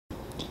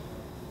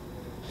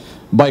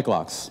Bike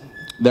locks.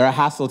 They're a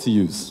hassle to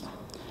use.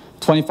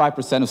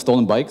 25% of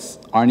stolen bikes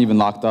aren't even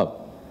locked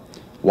up.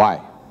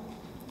 Why?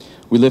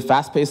 We live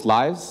fast-paced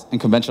lives, and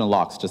conventional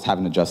locks just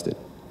haven't adjusted.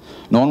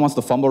 No one wants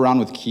to fumble around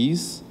with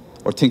keys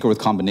or tinker with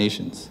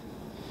combinations.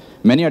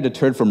 Many are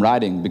deterred from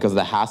riding because of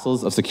the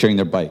hassles of securing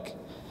their bike,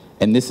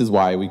 and this is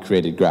why we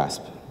created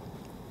Grasp.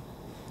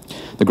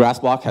 The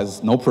Grasp lock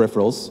has no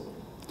peripherals,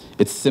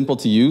 it's simple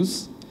to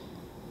use,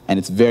 and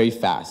it's very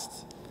fast.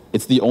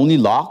 It's the only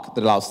lock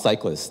that allows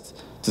cyclists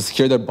to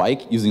secure their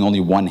bike using only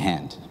one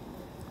hand.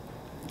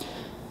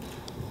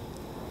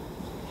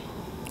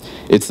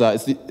 It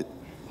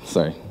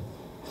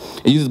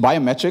uses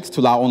biometrics to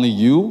allow only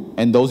you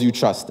and those you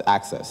trust to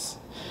access.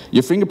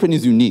 Your fingerprint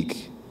is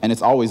unique, and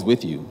it's always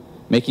with you,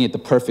 making it the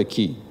perfect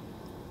key.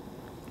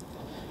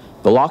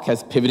 The lock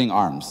has pivoting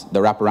arms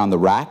that wrap around the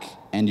rack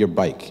and your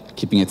bike,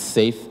 keeping it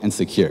safe and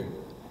secure.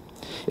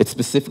 It's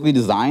specifically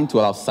designed to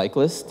allow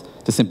cyclists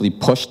to simply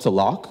push to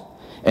lock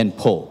and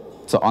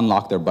pull to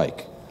unlock their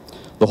bike.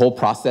 The whole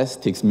process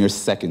takes mere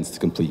seconds to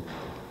complete.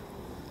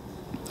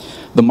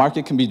 The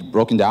market can be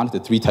broken down into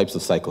three types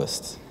of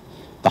cyclists.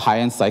 The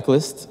high-end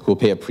cyclist, who will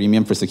pay a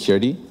premium for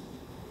security,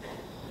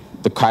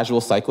 the casual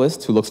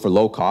cyclist, who looks for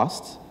low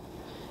cost,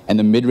 and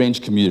the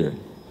mid-range commuter,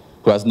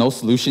 who has no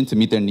solution to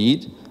meet their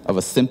need of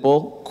a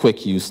simple,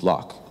 quick-use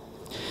lock.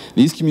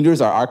 These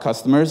commuters are our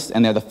customers,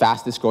 and they're the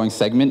fastest-growing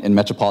segment in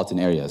metropolitan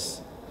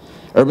areas.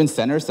 Urban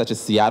centers such as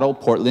Seattle,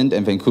 Portland,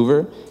 and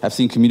Vancouver have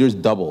seen commuters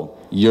double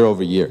year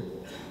over year.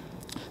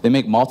 They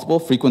make multiple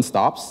frequent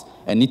stops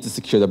and need to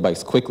secure their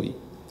bikes quickly,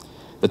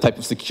 the type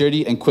of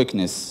security and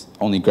quickness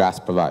only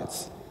Grasp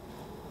provides.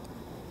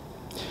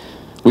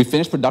 We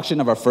finished production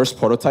of our first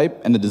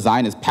prototype, and the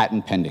design is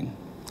patent pending.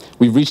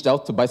 We've reached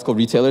out to bicycle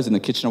retailers in the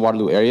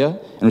Kitchener-Waterloo area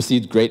and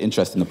received great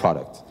interest in the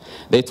product.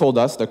 They told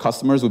us their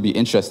customers would be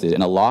interested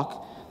in a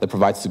lock that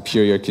provides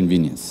superior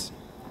convenience.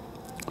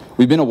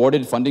 We've been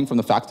awarded funding from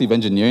the Faculty of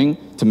Engineering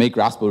to make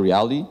Grasp a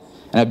reality,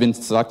 and have been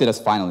selected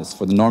as finalists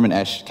for the Norman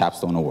Esch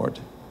Capstone Award.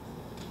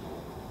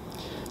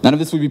 None of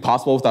this would be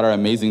possible without our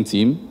amazing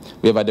team.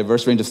 We have a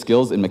diverse range of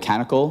skills in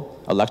mechanical,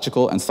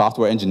 electrical, and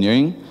software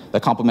engineering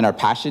that complement our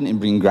passion in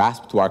bringing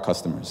Grasp to our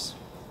customers.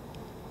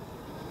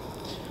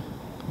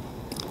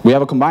 We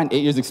have a combined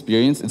 8 years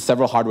experience in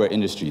several hardware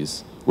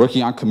industries,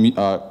 working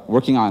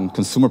on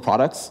consumer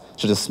products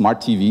such as smart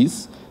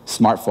TVs,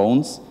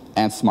 smartphones,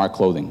 and smart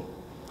clothing.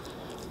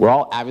 We're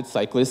all avid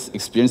cyclists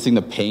experiencing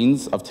the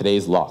pains of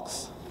today's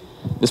locks.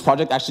 This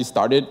project actually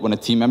started when a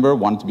team member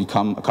wanted to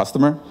become a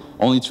customer,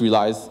 only to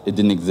realize it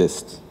didn't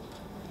exist.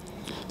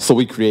 So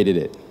we created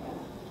it.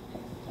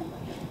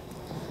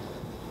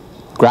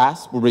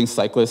 Grasp will bring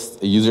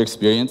cyclists a user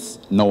experience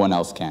no one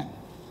else can.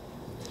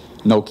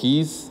 No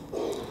keys,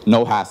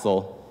 no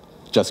hassle,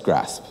 just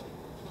Grasp.